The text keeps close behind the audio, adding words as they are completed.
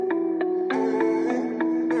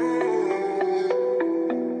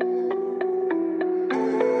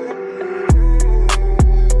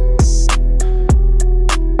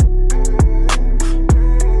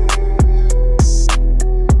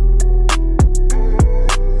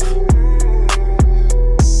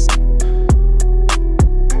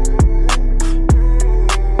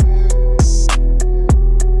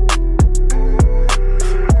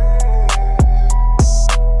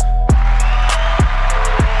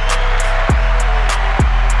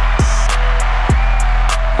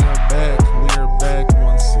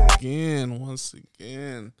once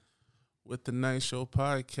again with the Night Show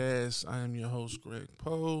podcast. I am your host, Greg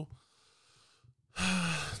Poe.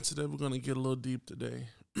 Today we're going to get a little deep today.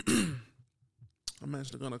 I'm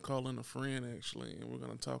actually going to call in a friend, actually, and we're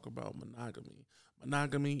going to talk about monogamy.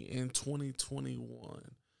 Monogamy in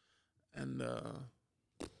 2021. And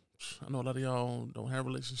I know a lot of y'all don't have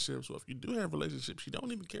relationships, or if you do have relationships, you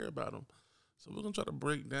don't even care about them. So we're going to try to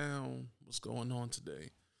break down what's going on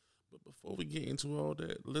today. But before we get into all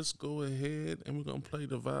that, let's go ahead and we're going to play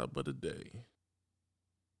the vibe of the day.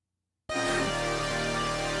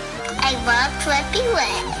 I love Flippy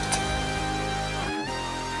Wet.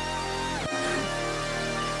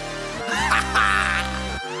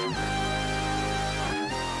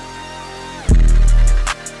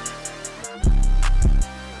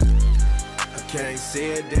 I can't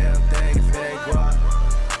see a damn thing if it ain't guap.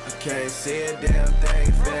 I can't see a damn thing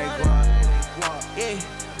if it ain't guap. Yeah,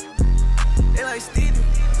 they like Stevie.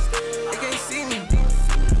 They can't see me.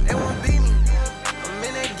 They won't beat me. I'm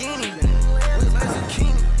in that guinea. Look like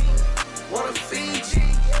zucchini. Wanna feed you.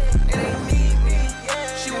 It ain't need me.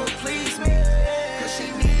 She won't please me. Cause she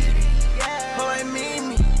need me. Her like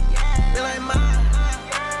me. They like mine.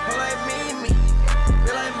 Her like me.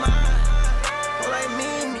 They like mine. Her like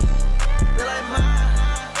me. They like mine.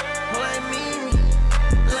 Her like me.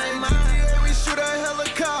 They like mine. We shoot our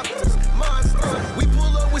helicopters. Monsters. We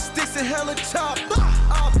pull up with sticks and helicopters.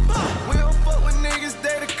 We don't fuck with niggas,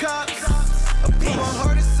 they the cops. I put my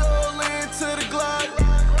heart and soul into the Glock.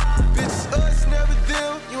 Bitch, us, never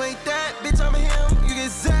them. You ain't that, bitch, I'm a him. You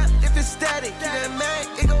get zapped if it's static. You that Mac,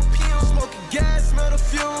 it gon' fume. Smoking gas, smell the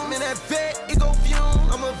fume. In that vet, it gon'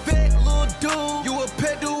 fume. I'm a vet, little dude. You a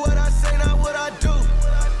pet, do what I say, not what I do.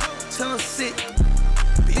 Tell 'em sit.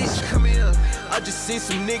 Bitch, come here. I just seen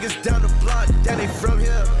some niggas down the block, that they from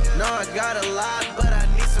here. No, I got a lot, but I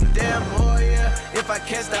need some damn more, yeah. If I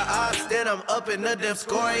catch the ops, then I'm up in the damn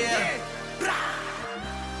score, yeah.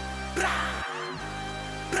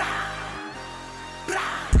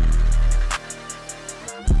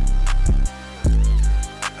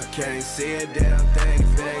 I can't see a damn thing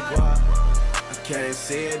if it ain't guap. I can't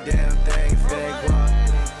see a damn thing if it ain't guap.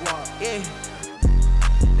 Yeah,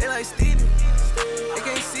 they like Stevie. They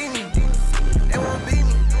can't see me. They won't beat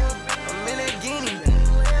me. I'm in that guinea.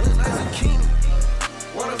 Look like zucchini.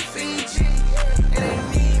 Wanna feed you. It ain't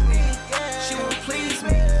need me. She won't please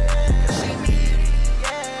me. Cause she need me.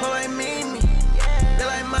 Her like me. They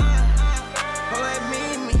like mine. Her like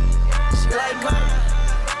me. She like mine.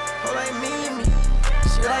 Her like me.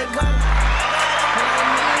 She like mine. Her like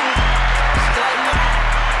me. She like mine.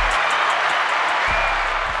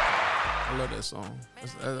 I love that song.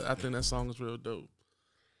 I think that song is real dope.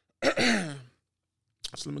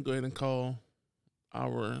 So let me go ahead and call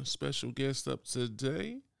our special guest up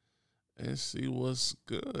today and see what's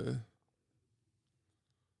good.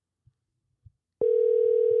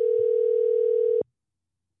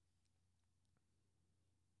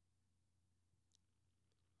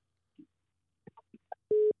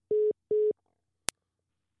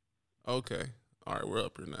 Okay. All right, we're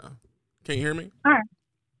up here now. Can you hear me? All right.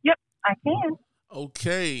 Yep, I can.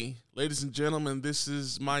 Okay. Ladies and gentlemen, this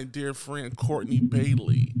is my dear friend Courtney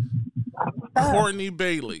Bailey. Courtney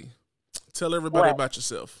Bailey, tell everybody about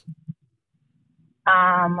yourself.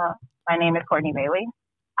 My name is Courtney Bailey.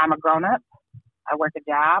 I'm a grown-up. I work a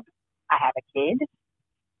job. I have a kid.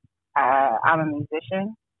 I'm a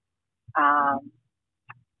musician.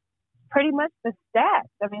 Pretty much the stats.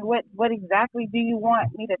 I mean, what exactly do you want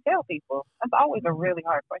me to tell people? That's always a really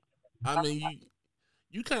hard question. I mean,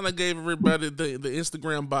 you kind of gave everybody the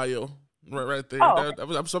Instagram bio right there. Oh,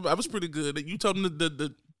 okay. I was pretty good. You told them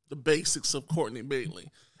the basics of Courtney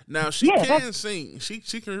Bailey. Now she can sing. She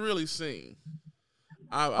can really sing.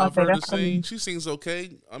 I've heard her sing. She sings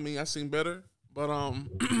okay. I mean, I sing better, but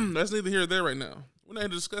that's neither here nor there right now. We're not here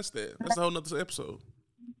to discuss that. That's a whole nother episode.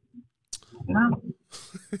 No.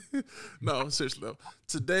 No, seriously though.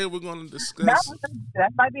 Today we're going to discuss.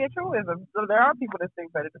 That might be a truism. So there are people that sing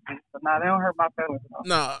better than me, but they don't hurt my feelings.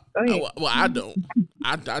 Nah, well, I don't.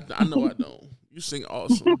 I know I don't. You sing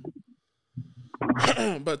awesome.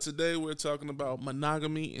 But today we're talking about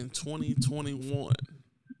monogamy in 2021.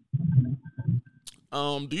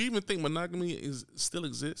 Do you even think monogamy still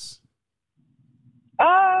exists?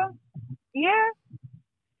 Yeah.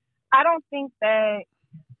 I don't think that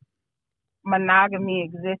monogamy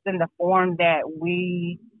exists in the form that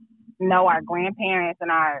we know our grandparents and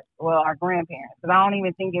our grandparents. Because I don't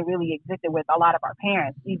even think it really existed with a lot of our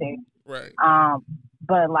parents either. Right.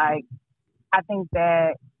 But like, I think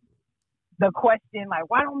that the question, like,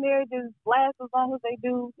 why don't marriages last as long as they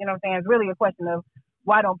do? You know what I'm saying? It's really a question of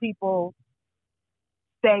why don't people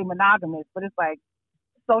stay monogamous, but it's like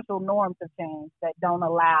social norms have changed that don't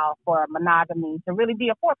allow for monogamy to really be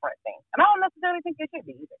a forefront thing. And I don't necessarily think it should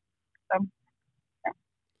be either. So,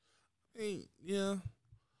 Yeah,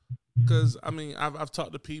 because I mean, I've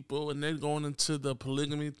talked to people and they're going into the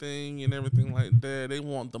polygamy thing and everything like that. They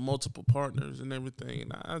want the multiple partners and everything,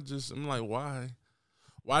 and I'm like, why?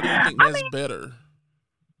 Why do you think that's better?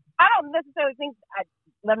 I don't necessarily think.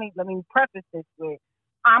 Let me preface this with,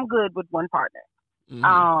 I'm good with one partner.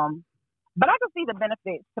 Mm-hmm. But I can see the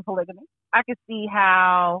benefits to polygamy. I can see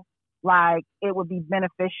how like it would be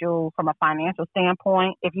beneficial from a financial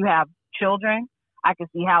standpoint if you have children. I can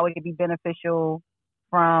see how it could be beneficial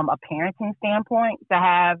from a parenting standpoint to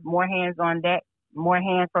have more hands on deck, more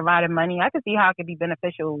hands providing money. I can see how it could be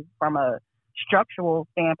beneficial from a structural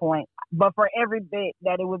standpoint. But for every bit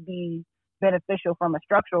that it would be beneficial from a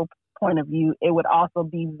structural point of view, it would also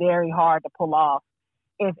be very hard to pull off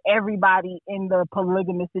if everybody in the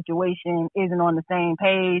polygamous situation isn't on the same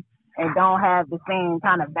page and don't have the same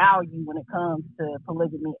kind of value when it comes to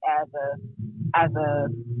polygamy as a I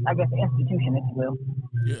guess institution, if you will.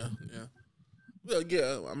 Yeah. Well,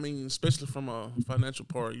 yeah. I mean, especially from a financial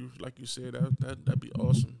part, like you said, that'd be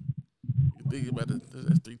awesome. You think about it,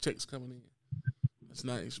 there's 3 checks coming in. That's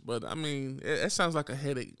nice, but I mean, it sounds like a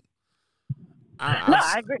headache.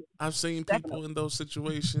 I agree. I've seen people in those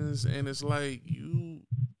situations, and it's like you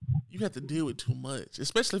have to deal with too much,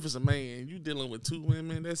 especially if it's a man. You dealing with 2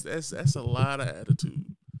 women. That's a lot of attitude.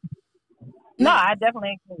 No, I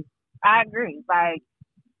definitely agree. I agree. Like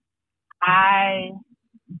I'm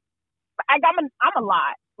a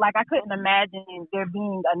lot. Like I couldn't imagine there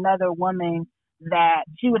being another woman that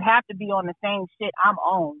she would have to be on the same shit I'm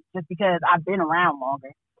on just because I've been around longer.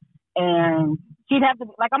 And she'd have to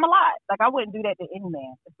be, like, I'm a lot. Like, I wouldn't do that to any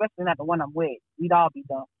man, especially not the one I'm with. We'd all be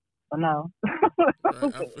dumb. So, no.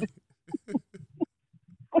 Right,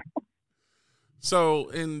 so,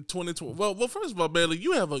 in 2020, well, first of all, Bailey,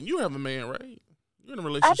 you have a man, right? You're in a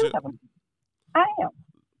relationship. I am.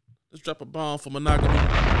 Let's drop a bomb for monogamy.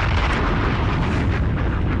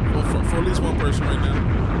 Well, for at least one person right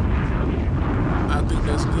now. I think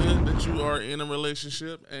that's good that you are in a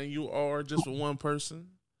relationship and you are just with one person.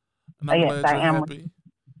 And I'm glad you're happy.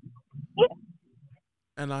 Yeah.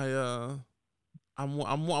 And I'm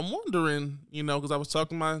wondering, because I was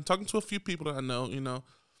talking to a few people that I know, and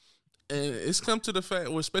it's come to the fact,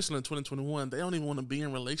 especially in 2021, they don't even want to be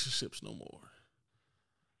in relationships no more.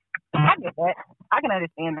 I get that. I can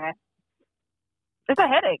understand that. It's a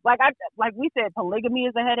headache. Like we said, polygamy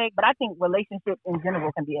is a headache, but I think relationships in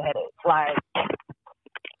general can be a headache. Like,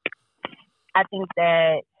 I think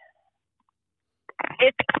that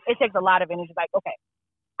it takes a lot of energy. Like, okay,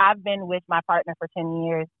 I've been with my partner for 10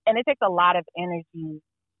 years, and it takes a lot of energy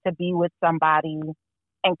to be with somebody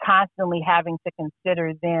and constantly having to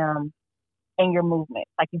consider them in your movement.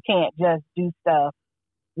 Like, you can't just do stuff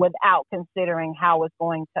without considering how it's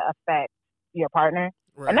going to affect your partner.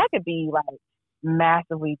 Right. And that could be, like,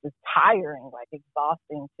 massively just tiring, like,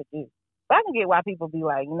 exhausting to do. But I can get why people be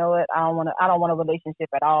like, you know what, I don't want a relationship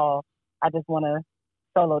at all. I just want to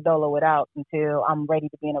solo dolo it out until I'm ready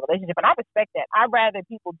to be in a relationship. And I respect that. I'd rather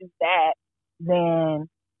people do that than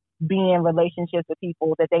be in relationships with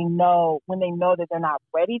people that they know, when they know that they're not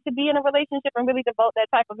ready to be in a relationship and really devote that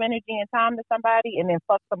type of energy and time to somebody, and then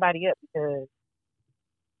fuck somebody up because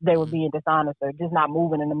they were being dishonest or just not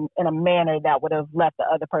moving in a manner that would have left the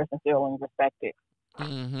other person feeling respected.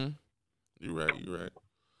 Mm-hmm. You're right.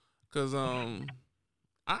 Because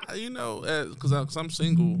because I'm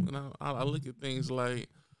single, and I look at things like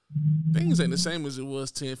things ain't the same as it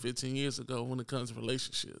was 10, 15 years ago when it comes to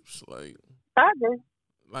relationships. Like, I agree.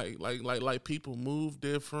 Like people move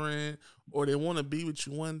different, or they want to be with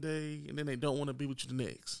you one day and then they don't want to be with you the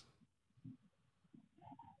next.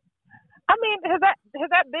 I mean, has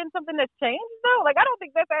that been something that's changed though? Like, I don't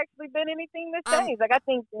think that's actually been anything that's changed. Like, I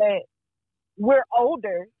think that we're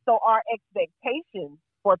older, so our expectations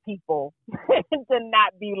for people to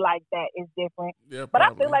not be like that is different. Yeah, but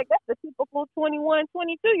I feel like that's the typical 21,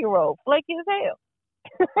 22-year-old, flaky as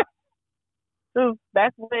hell. So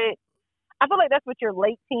that's what I feel like. That's what your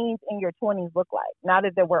late teens and your 20s look like. Now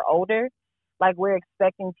that we're older, like, we're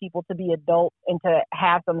expecting people to be adults and to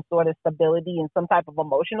have some sort of stability and some type of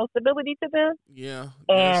emotional stability to them. Yeah,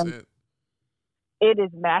 and it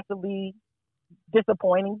is massively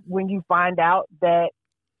disappointing when you find out that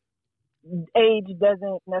age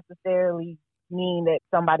doesn't necessarily mean that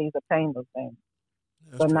somebody's obtained those things.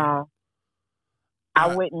 So no,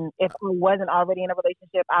 I wouldn't. If I wasn't already in a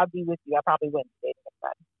relationship, I'd be with you. I probably wouldn't date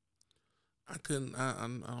anybody. I couldn't. I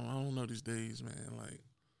don't know these days, man. Like,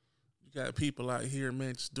 you You got people out here,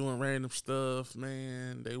 man, just doing random stuff,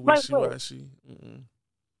 man. They Like what? wishy-washy.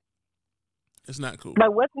 It's not cool.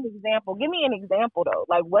 Like, what's an example? Give me an example, though.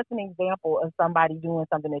 Like, what's an example of somebody doing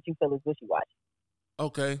something that you feel is wishy-washy?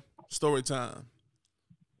 Okay, story time.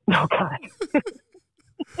 Oh, God.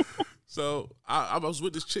 So, I was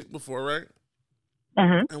with this chick before, right?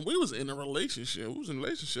 Mm-hmm. And we was in a relationship. We was in a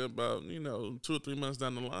relationship about, 2 or 3 months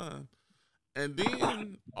down the line. And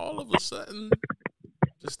then, all of a sudden,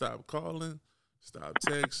 just stopped calling, stopped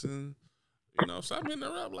texting. So I'm hitting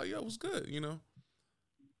her up like, yo, what's good,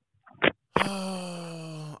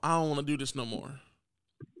 I don't want to do this no more.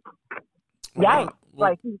 Yikes.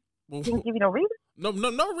 Well, He didn't give you no reason?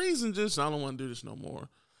 No reason, just I don't want to do this no more.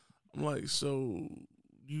 I'm like, so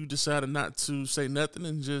you decided not to say nothing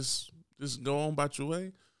and just go on about your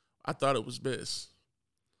way? I thought it was best.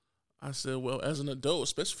 I said, well, as an adult,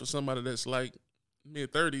 especially for somebody that's like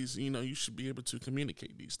mid-30s, you should be able to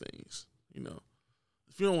communicate these things,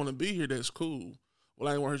 If you don't want to be here, that's cool. Well,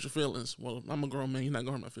 I ain't want to hurt your feelings. Well, I'm a grown man. You're not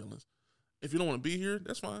going to hurt my feelings. If you don't want to be here,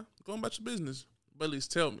 that's fine. Go on about your business. But at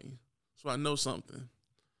least tell me so I know something.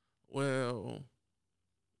 Well,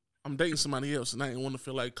 I'm dating somebody else, and I ain't want to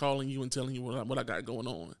feel like calling you and telling you what I got going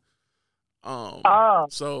on.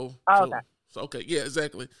 So okay, yeah,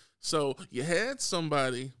 exactly. So you had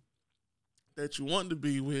somebody that you wanted to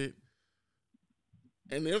be with,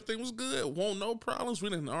 and everything was good. Won't no problems. We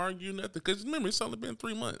didn't argue nothing. Because remember, it's only been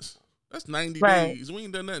 3 months. That's 90 days. We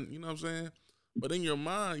ain't done nothing. You know what I'm saying? But in your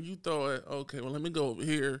mind, you thought, okay, well, let me go over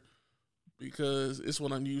here because it's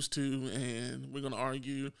what I'm used to, and we're going to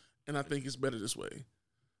argue, and I think it's better this way.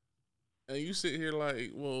 And you sit here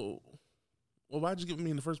like, well, why'd you give it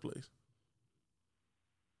me in the first place?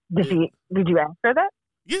 Did you ask her that?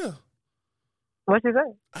 Yeah. What'd she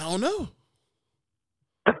say? I don't know.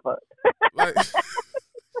 The fuck? Like,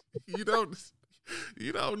 you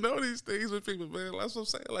don't know these things with people, man. That's what I'm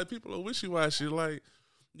saying. Like, people are wishy-washy. Like,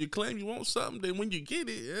 you claim you want something, then when you get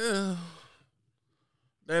it,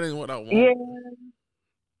 that ain't what I want.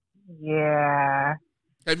 Yeah.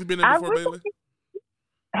 Have you been there before, Bailey?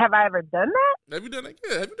 Have I ever done that? Have you done it?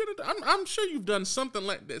 Yeah, have you done it? I'm sure you've done something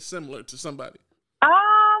like that similar to somebody.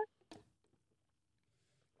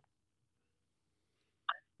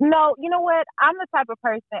 No, you know what? I'm the type of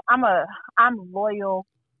person, I'm loyal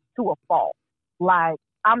to a fault. Like,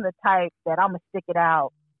 I'm the type that I'm gonna stick it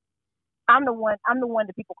out. I'm the one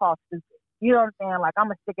that people call stupid. You know what I'm saying? Like, I'm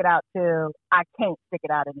gonna stick it out till I can't stick it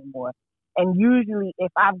out anymore. And usually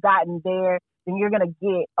if I've gotten there, then you're gonna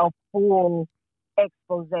get a full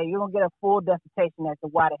expose. You're gonna get a full dissertation as to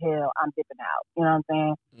why the hell I'm dipping out. You know what I'm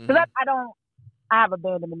saying? Because I have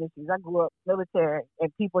abandonment issues. I grew up military,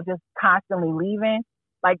 and people just constantly leaving.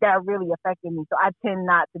 Like, that really affected me. So I tend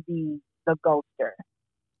not to be the ghoster.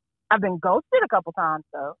 I've been ghosted a couple times,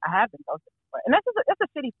 though. I have been ghosted before. And that's a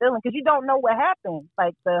shitty feeling because you don't know what happened.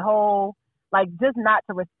 Like, the whole, like, just not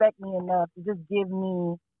to respect me enough to just give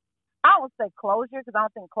me, I don't say closure because I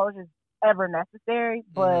don't think closure is ever necessary,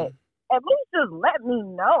 but at least just let me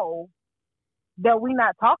know that we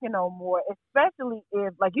not talking no more, especially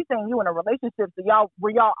if, like you saying, you in a relationship, so were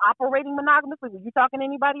y'all operating monogamously? Were you talking to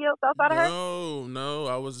anybody else outside of her? No,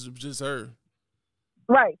 I was just her.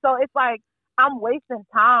 Right. So it's like, I'm wasting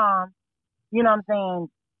time, you know what I'm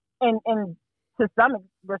saying, and to some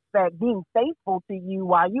respect, being faithful to you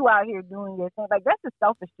while you out here doing your thing. Like, that's just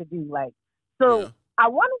selfish to do. Like, so I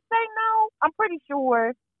want to say no. I'm pretty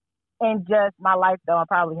sure in just my life, though, I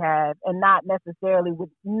probably have, and not necessarily with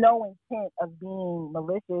no intent of being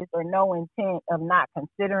malicious or no intent of not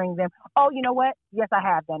considering them. Oh, you know what? Yes, I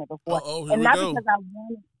have done it before. And not because I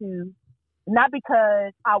wanted to, not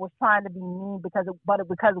because I was trying to be mean, but because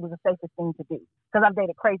it was the safest thing to do. Because I've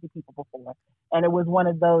dated crazy people before. And it was one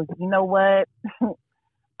of those, you know what?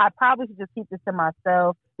 I probably should just keep this to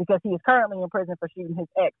myself because he is currently in prison for shooting his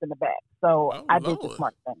ex in the back. So I did the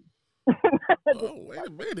smart thing. Wait a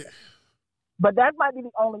minute. But that might be the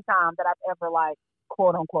only time that I've ever, like,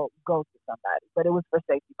 quote unquote, ghosted somebody. But it was for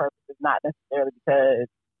safety purposes, not necessarily because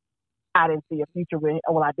I didn't see a future with him.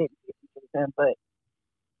 Well, I didn't see a future with him, but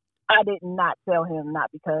I did not tell him, not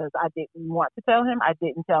because I didn't want to tell him. I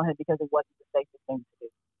didn't tell him because it wasn't the safest thing to do.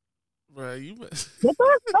 Right, you like, you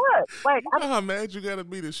know how mad you gotta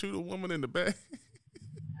be to shoot a woman in the back?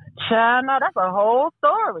 Child, no, that's a whole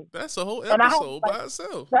story. That's a whole episode by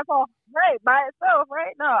itself. That's all right by itself,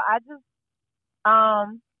 right? No, I just,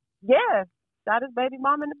 shot his baby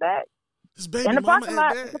mama in the back. His baby in the mama parking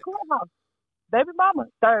lot, in the clubhouse. Baby mama,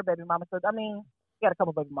 third baby mama. So I mean, he got a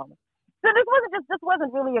couple baby mamas. So this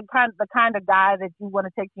wasn't really the kind of guy that you want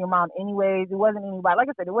to take to your mom anyways. It wasn't anybody, like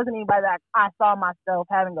I said, it wasn't anybody that I saw myself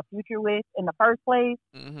having a future with in the first place.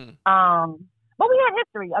 Mm-hmm. But we had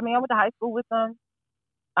history. I mean, I went to high school with him.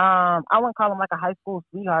 I wouldn't call him like a high school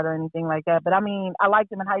sweetheart or anything like that. But I mean, I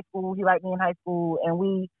liked him in high school. He liked me in high school, and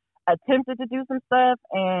we attempted to do some stuff,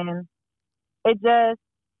 and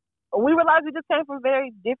we realized we just came from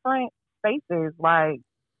very different spaces. Like,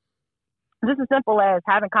 just as simple as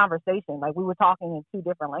having conversation. Like, we were talking in two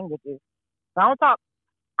different languages. So I'm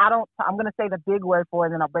going to say the big word for it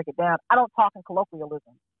and then I'll break it down. I don't talk in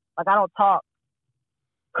colloquialism. Like, I don't talk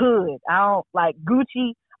could. I don't like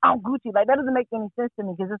Gucci. I'm Gucci. Like, that doesn't make any sense to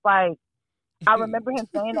me because it's like, I remember him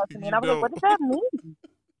saying that to me and I was like, what does that mean?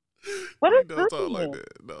 What does Gucci mean? Like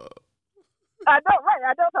that. No. I don't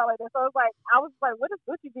talk like that. So it's like, I was like, what does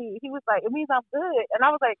Gucci mean? He was like, it means I'm good. And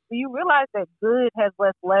I was like, do you realize that good has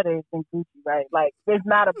less letters than Gucci, right? Like, it's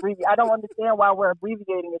not abbreviated. I don't understand why we're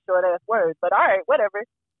abbreviating a short ass word, but all right, whatever.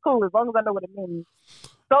 Cool, as long as I know what it means.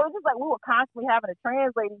 So it's just like, we were constantly having to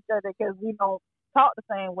translate each other because we don't talk the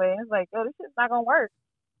same way. And it's like, yo, this shit's not going to work.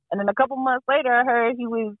 And then a couple months later, I heard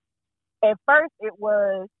at first he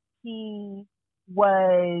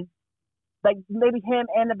was, like, maybe him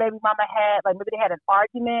and the baby mama maybe they had an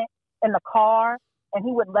argument in the car, and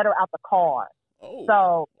he would let her out the car. Oh,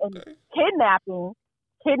 so, okay. kidnapping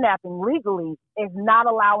legally is not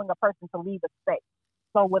allowing a person to leave a space.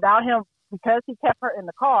 So without him, because he kept her in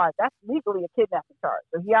the car, that's legally a kidnapping charge.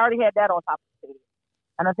 So he already had that on top of the case.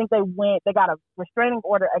 And I think they got a restraining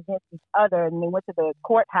order against each other, and they went to the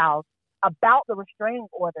courthouse about the restraining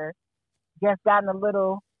order, just got in a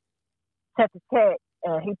little tete-a-tete.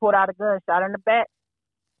 And he pulled out a gun, shot her in the back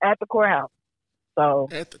at the courthouse. So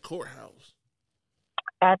at the courthouse.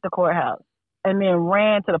 And then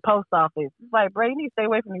ran to the post office. It's like, bro, you need to stay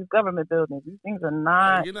away from these government buildings. These things are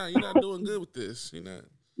not. You're not doing good with this. You're not.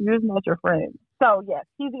 You're not your friend. So yes,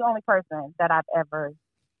 he's the only person that I've ever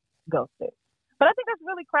ghosted. But I think that's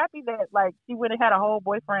really crappy that like she went and had a whole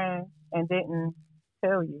boyfriend and didn't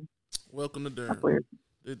tell you. Welcome to Durham. That's weird.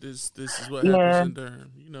 This is what happens in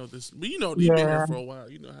Durham. You know this, but you've been here for a while.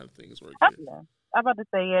 You know how things work. Yeah. I'm about to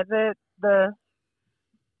say just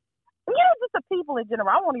the people in general.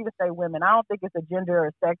 I won't even say women. I don't think it's a gender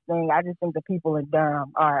or sex thing. I just think the people in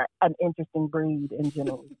Durham are an interesting breed in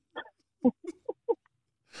general.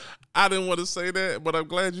 I didn't want to say that, but I'm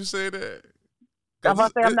glad you said that. I'm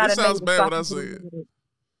about to say I'm not. It sounds bad when I say it.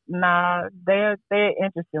 Nah, they're an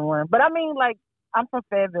interesting one. But I mean, like, I'm from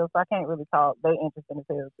Fayetteville, so I can't really talk. They're interesting as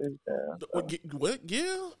hell, too. So. What?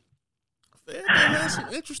 Yeah. Fayetteville has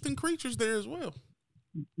some interesting creatures there as well.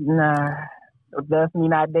 Nah. That's me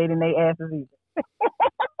not dating their asses either.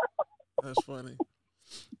 That's funny.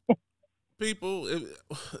 People,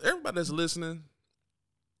 everybody that's listening,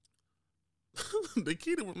 the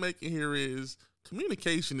key that we're making here is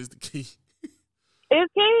communication is the key.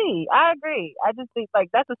 It's key. I agree. I just think, like,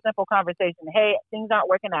 that's a simple conversation. Hey, things aren't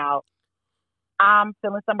working out. I'm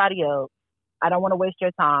feeling somebody else. I don't want to waste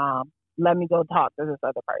your time. Let me go talk to this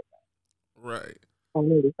other person. Right. It's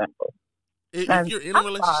really simple. If you're in a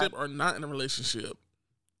relationship or not in a relationship,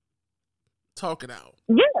 talk it out.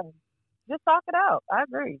 Yeah. Just talk it out. I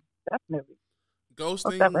agree. Definitely.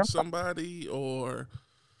 Ghosting somebody or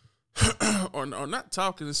not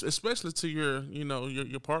talking, especially to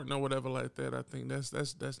your partner or whatever like that, I think that's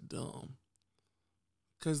dumb.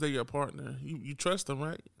 Because they're your partner. You trust them,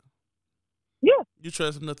 right? Yeah. You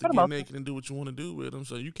trust them enough to get naked and do what you want to do with them,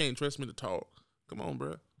 so you can't trust me to talk. Come on,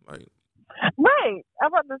 bro. Like, right.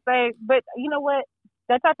 I'm about to say, but you know what?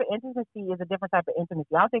 That type of intimacy is a different type of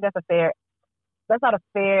intimacy. I don't think that's not a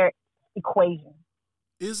fair equation.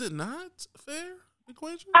 Is it not a fair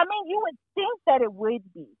equation? I mean, you would think that it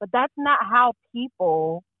would be, but that's not how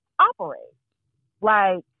people operate.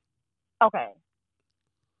 Like, okay,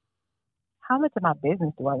 how much of my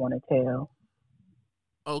business do I want to tell?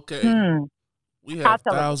 Okay. We have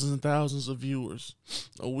thousands and thousands of viewers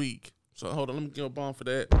a week. So hold on, let me give a bomb for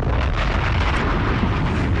that.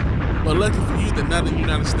 But lucky for you, they're not in the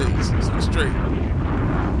United States. So it's straight.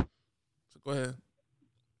 So go ahead.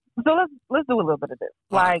 So let's do a little bit of this.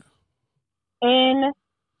 Like, in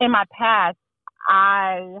my past,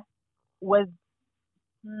 I was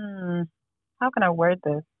how can I word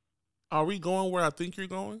this? Are we going where I think you're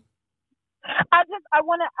going? I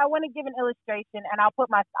want to give an illustration, and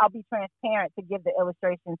I'll be transparent to give the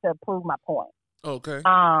illustration to prove my point. Okay.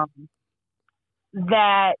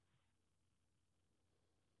 That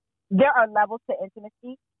there are levels to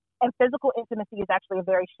intimacy, and physical intimacy is actually a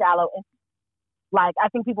very shallow intimacy. Like, I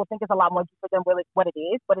think people think it's a lot more deeper than really what it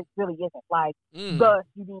is, but it really isn't. Like, thus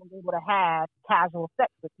you being able to have casual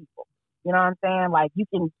sex with people. You know what I'm saying? Like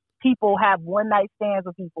people have one night stands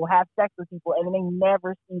with people, have sex with people, and then they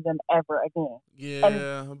never see them ever again. Yeah,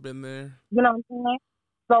 And, I've been there. you know what I'm saying?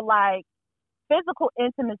 So like physical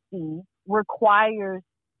intimacy requires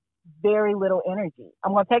very little energy.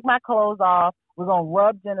 I'm going to take my clothes off. We're going to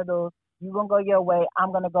rub genitals. You're going to go your way.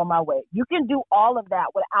 I'm going to go my way. You can do all of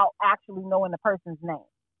that without actually knowing the person's name.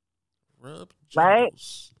 Rub right?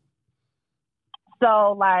 genitals.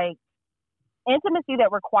 So, like, intimacy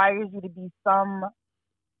that requires you to be some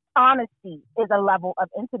honesty is a level of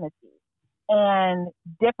intimacy. And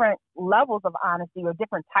different levels of honesty or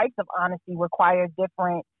different types of honesty require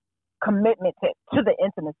different commitment to the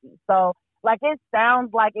intimacy. So, like, it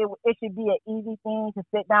sounds like it should be an easy thing to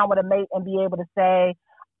sit down with a mate and be able to say,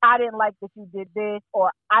 I didn't like that you did this,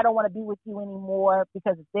 or I don't want to be with you anymore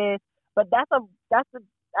because of this. But that's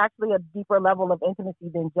actually a deeper level of intimacy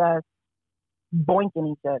than just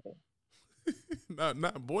boinking each other.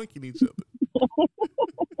 not boinking each other.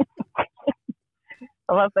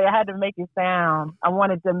 So I say I had to make it sound. I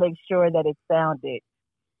wanted to make sure that it sounded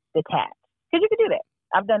detached because you can do that.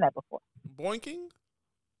 I've done that before. Boinking?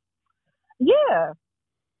 Yeah.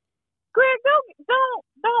 Greg,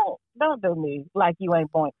 don't do me like you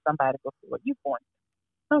ain't boinked somebody before. You boinked.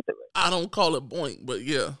 Don't do it. I don't call it boink, but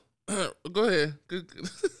yeah. Go ahead. Good.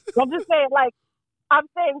 I'm just saying, like, I'm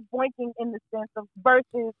saying boinking in the sense of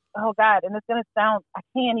versus, oh God, and it's gonna sound, I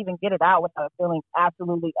can't even get it out without feeling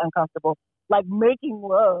absolutely uncomfortable. Like making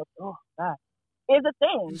love, oh God, is a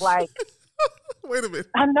thing. Like, wait a minute.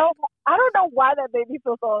 I don't know why that made me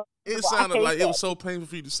feel so. It sounded like it was so painful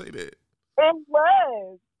for you to say that. It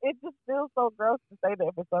was. It just feels so gross to say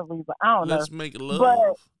that for some reason. I don't know. Let's make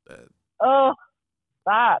love. Oh,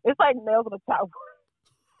 stop! It's like nails on a chalkboard.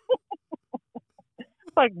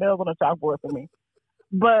 It's like nails on a chalkboard for me.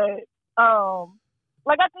 But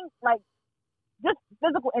like I think like just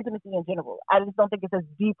physical intimacy in general, I just don't think it's as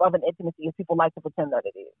deep of an intimacy as people like to pretend that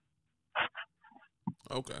it is.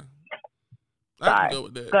 Okay. I can go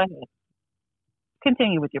with that. Go ahead.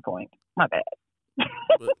 Continue with your point. My bad.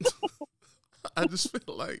 But I just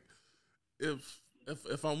feel like if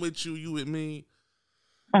I'm with you, you with me,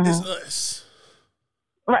 it's us.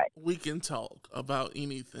 Right. We can talk about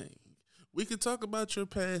anything. We can talk about your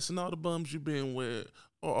past and all the bums you've been with,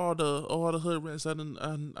 or all the hood rats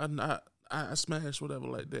I smashed, whatever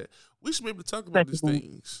like that. We should be able to talk about these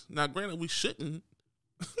things. Now, granted, we shouldn't.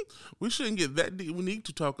 We shouldn't get that deep. We need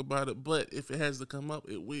to talk about it, but if it has to come up,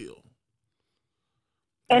 it will.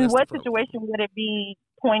 And what situation would it be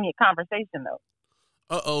poignant conversation,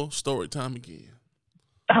 though? Story time again.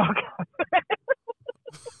 Oh, God.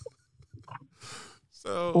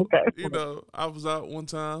 So, I was out one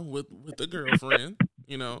time with a girlfriend,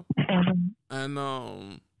 and I'm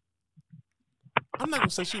not going to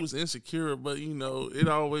say she was insecure, but, it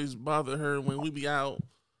always bothered her when we be out.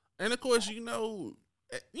 And, of course,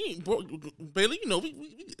 Bailey,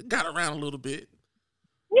 we got around a little bit.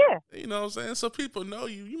 Yeah. You know what I'm saying? So people know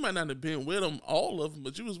you. You might not have been with them, all of them,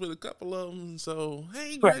 but you was with a couple of them. So,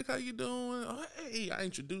 hey, Greg, how you doing? Oh, hey, I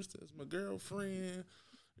introduced her as my girlfriend.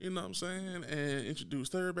 You know what I'm saying? And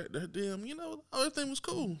introduced her back to them. Everything was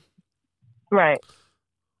cool. Right.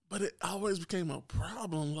 But it always became a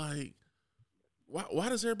problem. Like, why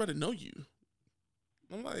does everybody know you?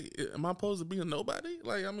 I'm like, am I supposed to be a nobody?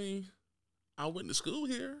 Like, I mean, I went to school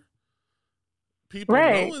here. People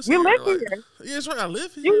know us you here. Live here. Yeah, that's right. I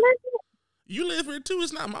live here. You live here. You live here too.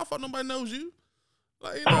 It's not my fault. Nobody knows you.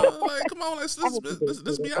 Like, come on, let's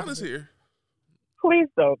be honest here. Please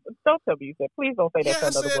don't tell me you said. Please don't say that to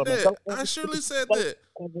another woman. That. I surely said that.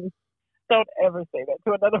 Don't ever say that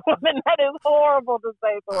to another woman. That is horrible to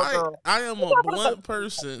say to a girl. I am a blunt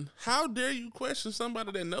person. How dare you question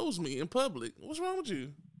somebody that knows me in public? What's wrong with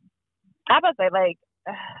you? I would say, like,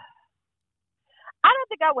 I don't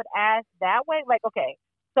think I would ask that way. Like, okay,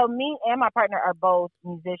 so me and my partner are both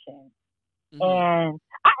musicians. Mm-hmm. And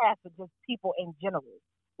I ask for just people in general.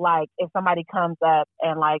 Like, if somebody comes up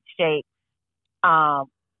and, like, shakes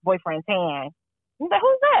boyfriend's hand, I'm like,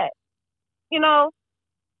 who's that?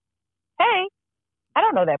 Hey, I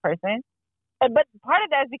don't know that person. But part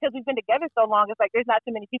of that is because we've been together so long, it's like there's not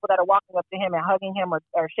too many people that are walking up to him and hugging him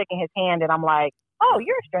or shaking his hand, and I'm like, oh,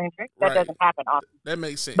 you're a stranger. That doesn't happen often. That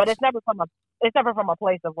makes sense. But it's never from a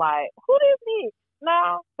place of like, who is he?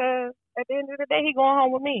 No, because at the end of the day, he going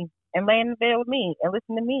home with me and laying in bed with me and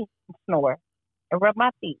listening to me snore and rub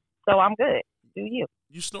my feet. So I'm good. Do you?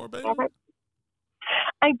 You snore, baby?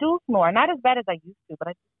 I do snore. Not as bad as I used to, but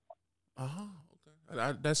I do snore. Oh,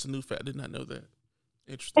 okay. That's a new fact. I did not know that.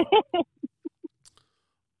 Interesting.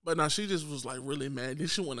 But now she just was like really mad. Then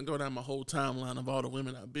she wanted to go down my whole timeline of all the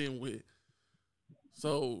women I've been with.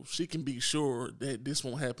 so she can be sure that this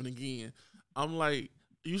won't happen again. I'm like,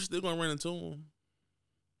 you still gonna run into them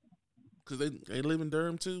because they live in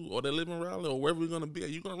Durham too, or they live in Raleigh, or wherever we're gonna be.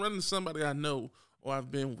 You gonna run into somebody I know or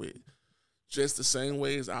I've been with, just the same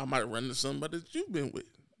way as I might run into somebody that you've been with.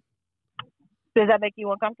 Does that make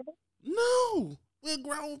you uncomfortable? No, we're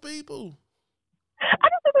grown people. I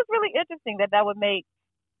just think it's really interesting that would make.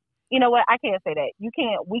 You know what? I can't say that. We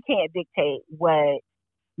can't dictate what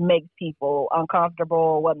makes people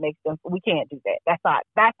uncomfortable, what makes them. We can't do that.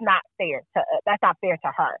 That's not fair to. That's not fair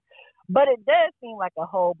to her. But it does seem like a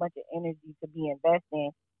whole bunch of energy to be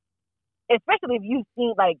investing, especially if you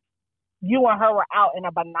see like you and her were out in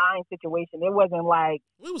a benign situation. It wasn't like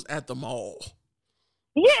we was at the mall.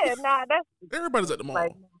 Yeah, nah, that's everybody's at the mall.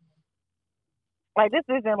 Like this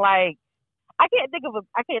isn't like I can't think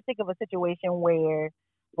of a situation where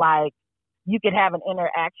like you could have an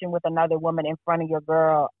interaction with another woman in front of your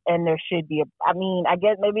girl and there should be I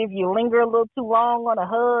guess maybe if you linger a little too long on a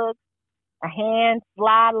hug, a hand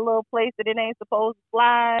slide a little place that it ain't supposed to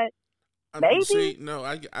slide. Maybe. See, no,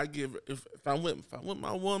 I give if I'm with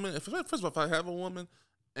my woman, first of all, if I have a woman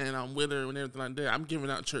and I'm with her and everything like that, I'm giving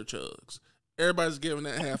out church hugs. Everybody's giving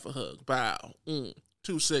that half a hug. Bow.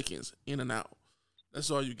 2 seconds, in and out.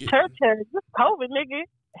 That's all you get. Church hugs. This COVID, nigga.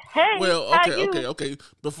 Hey. Well, okay.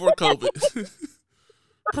 Before COVID.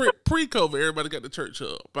 Pre-COVID, everybody got the church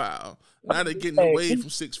hug. Bow. Now they're getting away from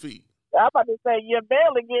 6 feet. I'm about to say, you're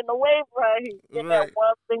barely getting away from here. Get that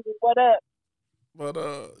one finger, what up? But,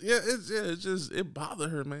 it's just, it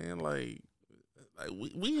bothered her, man. Like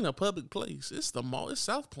we in a public place. It's the mall. It's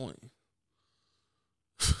South Point.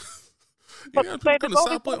 You got people come to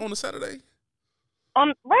South Point on a Saturday?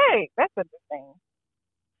 Right. That's interesting.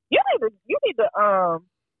 You need to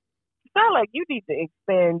sound like you need to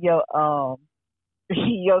expand your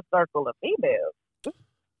your circle of females.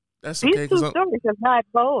 That's okay. These two stories have not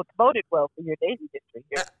voted well for your dating history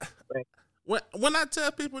here. When I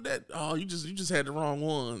tell people that, you just had the wrong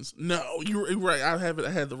ones. No, you're right. I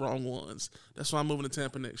had the wrong ones. That's why I'm moving to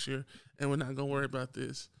Tampa next year, and we're not gonna worry about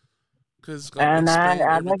this because it's gonna expand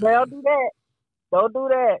everything. Don't do that. Don't do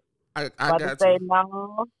that. I got to say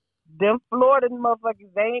no. Them Florida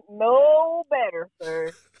motherfuckers ain't no better,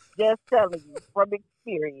 sir. Just telling you from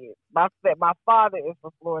experience. My father is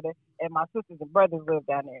from Florida, and my sisters and brothers live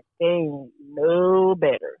down there. They ain't no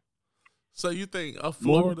better. So you think a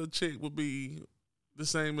Florida chick would be the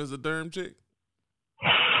same as a Durham chick?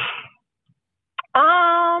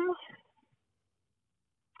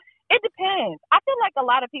 It depends. I feel like a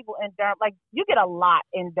lot of people in Durham, like you get a lot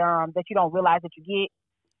in Durham that you don't realize that you get.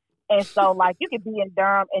 And so, like, you could be in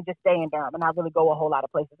Durham and just stay in Durham and not really go a whole lot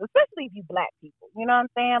of places, especially if you black people. You know what I'm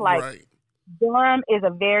saying? Like, right. Durham is a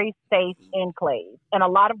very safe enclave. And a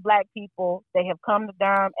lot of black people, they have come to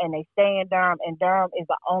Durham and they stay in Durham, and Durham is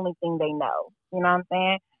the only thing they know. You know what I'm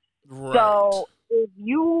saying? Right. So, if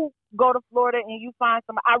you go to Florida and you find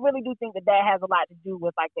somebody, I really do think that has a lot to do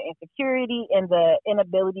with, like, the insecurity and the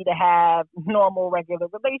inability to have normal, regular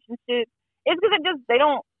relationships. It's because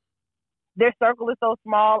their circle is so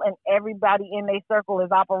small and everybody in their circle is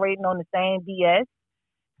operating on the same BS.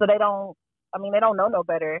 So they don't know no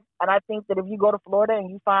better. And I think that if you go to Florida and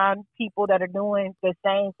you find people that are doing the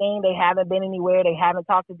same thing, they haven't been anywhere, they haven't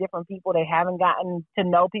talked to different people, they haven't gotten to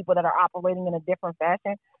know people that are operating in a different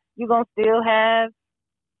fashion, you're going to still have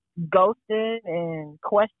ghosting and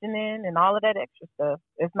questioning and all of that extra stuff.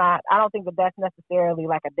 It's not, I don't think that that's necessarily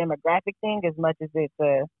like a demographic thing as much as it's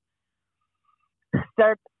a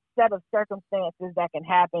set of circumstances that can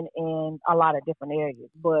happen in a lot of different areas.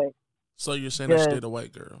 But so you're saying I stayed a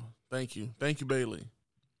white girl. Thank you, Bailey.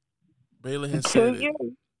 Bailey has said it.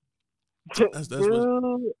 That's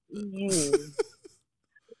what you.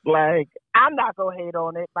 Like, I'm not gonna hate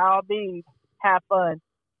on it. By all means, have fun.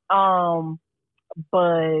 But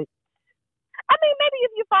I mean, maybe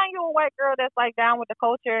if you find you a white girl that's like down with the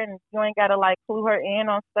culture and you ain't gotta like clue her in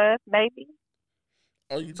on stuff, maybe.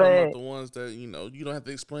 Oh, you talking about the ones that, you don't have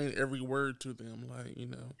to explain every word to them, like,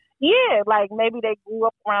 Yeah, like maybe they grew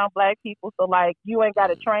up around black people, so like you ain't got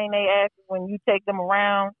to train their asses when you take them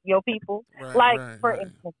around your people. Right, for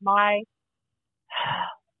instance,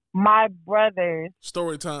 my brother's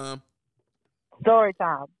story time.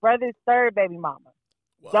 Brother's third baby mama.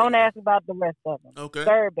 Wow. Don't ask about the rest of them. Okay.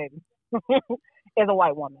 Third baby is a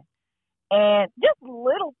white woman, and just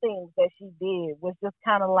little things that she did was just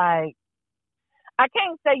kind of like. I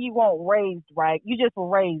can't say you weren't raised right. You just were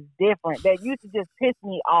raised different. That used to just piss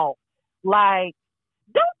me off. Like,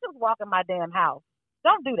 don't just walk in my damn house.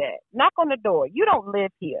 Don't do that. Knock on the door. You don't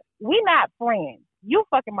live here. We not friends. You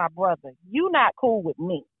fucking my brother. You not cool with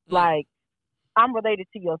me. Like, I'm related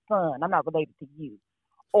to your son. I'm not related to you.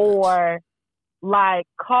 or like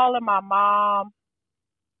calling my mom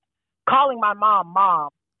mom,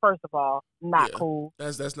 first of all, not cool.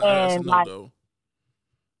 That's a And no-go.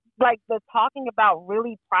 like the talking about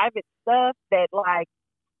really private stuff that like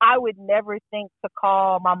I would never think to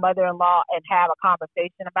call my mother-in-law and have a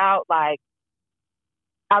conversation about. Like,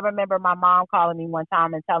 I remember my mom calling me one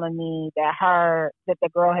time and telling me that the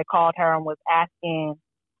girl had called her and was asking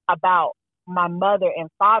about my mother and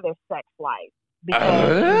father's sex life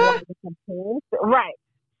because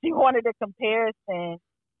she wanted a comparison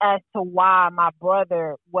as to why my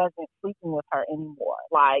brother wasn't sleeping with her anymore.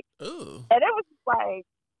 Like, Ooh. and it was just like,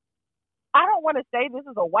 I don't want to say this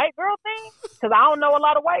is a white girl thing because I don't know a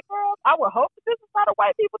lot of white girls. I would hope that this is not a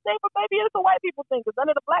white people thing, but maybe it's a white people thing because none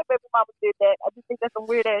of the black baby mamas did that. I just think that's some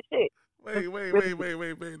weird ass shit. Wait.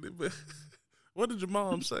 What did your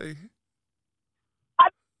mom say?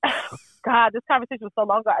 God, this conversation was so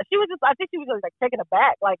long ago. I think she was just like taken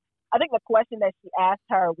aback. Like, I think the question that she asked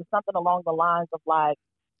her was something along the lines of like,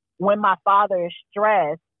 when my father is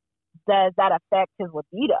stressed, does that affect his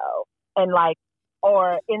libido? And like,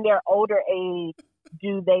 or in their older age,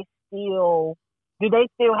 do they still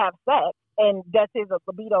have sex? And does his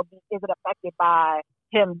libido is it affected by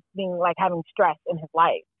him being like having stress in his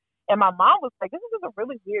life? And my mom was like, "This is just a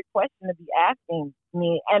really weird question to be asking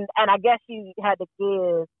me." And I guess she had to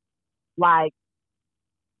give like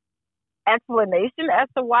explanation as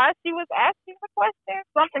to why she was asking the question,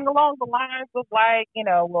 something along the lines of like,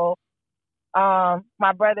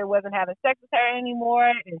 my brother wasn't having sex with her anymore,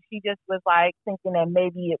 and she just was like thinking that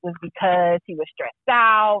maybe it was because he was stressed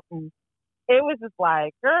out, and it was just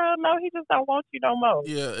like, girl, no, he just don't want you no more.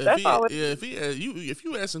 If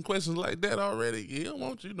you asking questions like that already, he don't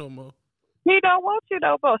want you no more. He don't want you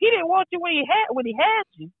no more. He didn't want you when he had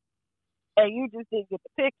you, and you just didn't get the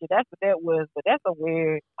picture. That's what that was. But that's a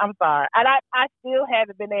weird. I'm sorry, and I still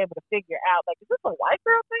haven't been able to figure out like, is this a white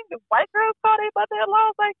girl thing? Do white girls call their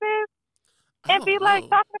mother-in-laws like this? And be like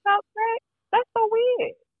talking about sex? That's so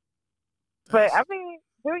weird. But I mean,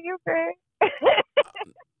 do you, Greg?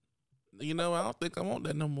 I don't think I want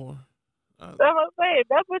that no more. That's what I'm saying.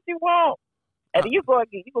 That's what you want. And you go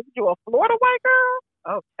get you a Florida white girl?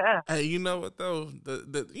 Okay. Hey, you know what though?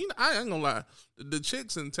 I ain't gonna lie. The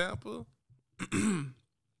chicks in Tampa,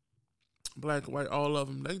 black, white, all of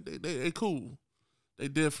them, they cool. They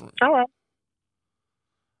different. All right.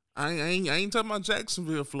 I ain't talking about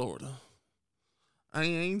Jacksonville, Florida. I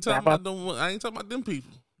ain't talking about them. I ain't talking about them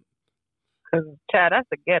people. Cause Chad, that's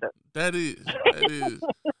the ghetto. That is.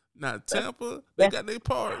 Now Tampa, they got their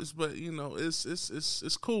parts, but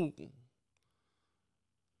it's cool.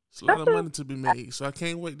 It's a lot of money to be made, so I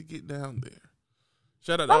can't wait to get down there.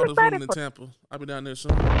 Shout out to all those women in Tampa. I'll be down there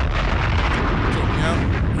soon. Check me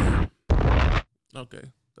out. Okay,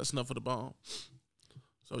 that's enough for the bomb.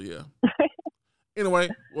 So yeah. Anyway,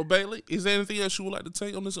 well, Bailey, is there anything else you would like to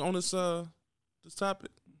take on this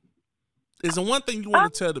topic? Is there one thing you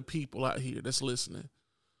want to tell the people out here that's listening?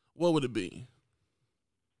 What would it be?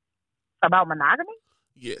 About monogamy?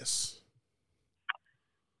 Yes.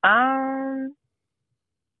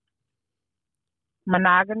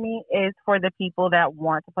 Monogamy is for the people that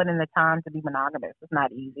want to put in the time to be monogamous. It's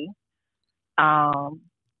not easy.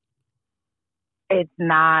 It's just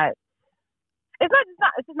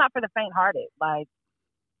not for the faint-hearted. Like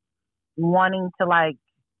wanting to like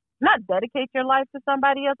not dedicate your life to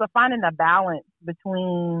somebody else, but finding a balance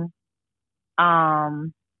between,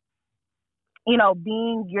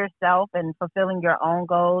 being yourself and fulfilling your own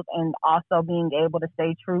goals, and also being able to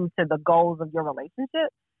stay true to the goals of your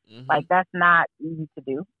relationship. Mm-hmm. Like that's not easy to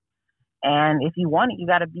do. And if you want it, you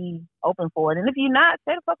got to be open for it. And if you're not,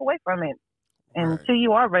 stay the fuck away from it until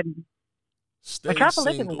you are ready. Stay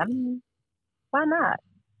single. I mean, why not?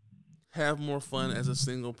 Have more fun as a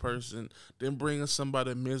single person than bringing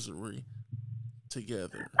somebody misery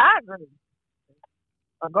together. I agree.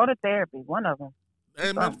 Or go to therapy, one of them.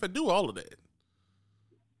 And if I do all of that,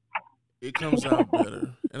 it comes out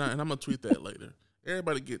better. And I'm going to tweet that later.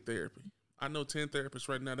 Everybody get therapy. I know 10 therapists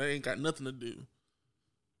right now that ain't got nothing to do.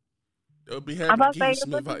 They'll be happy to give you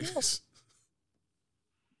some advice.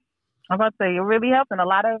 I'm about to say, it really helps. And a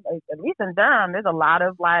lot of, at least in Durham, there's a lot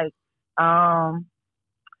of like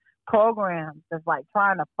programs that's like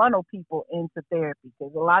trying to funnel people into therapy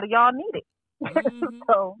because a lot of y'all need it. Mm-hmm.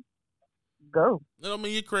 So go. I don't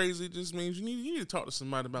mean you're crazy. It just means you need to talk to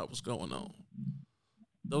somebody about what's going on.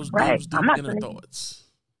 Those deep inner thoughts.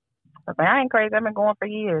 I ain't crazy. I've been going for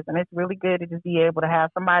years, and it's really good to just be able to have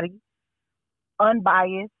somebody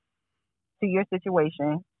unbiased to your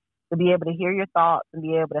situation, to be able to hear your thoughts and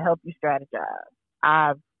be able to help you strategize.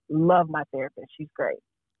 I love my therapist. She's great.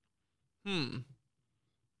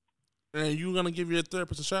 And you gonna give your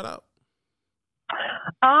therapist a shout out?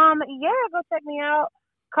 Yeah, go check me out.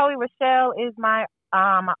 Coey Rochelle is my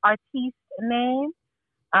artiste name.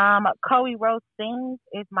 Coey Rose Sings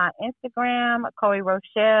is my Instagram. Coey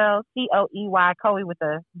Rochelle, Coey, Coey with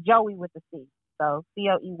a Joey with a C. So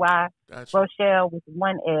Coey Gotcha. Rochelle with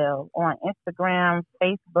one L on Instagram,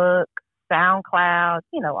 Facebook, SoundCloud.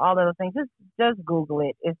 All those things. Just Google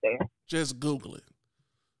it. It's there. Just Google it.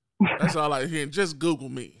 That's all I hear. Just Google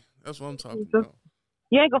me. That's what I'm talking about.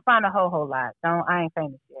 You ain't gonna find a whole lot. I ain't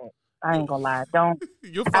famous yet. I ain't gonna lie.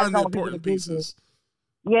 You'll find the important pieces.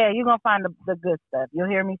 Yeah, you're gonna find the good stuff. You'll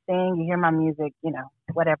hear me sing. You hear my music.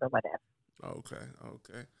 Whatever.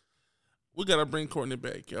 Okay. We gotta bring Courtney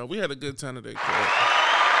back, y'all. We had a good time today, Courtney.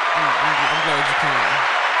 I'm glad you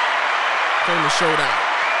came to show that.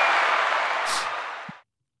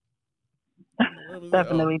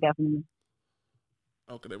 Definitely.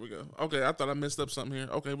 Okay, there we go. Okay, I thought I messed up something here.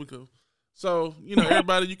 Okay, we cool. So,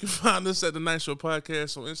 everybody, you can find us at the Night Show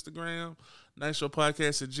Podcast on Instagram,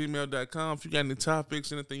 nightshowpodcast@gmail.com. If you got any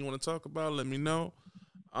topics, anything you want to talk about, let me know.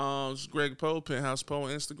 It's Greg Poe, Penthouse Poe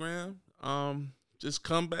on Instagram. Just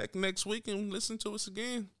come back next week and listen to us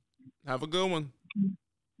again. Have a good one.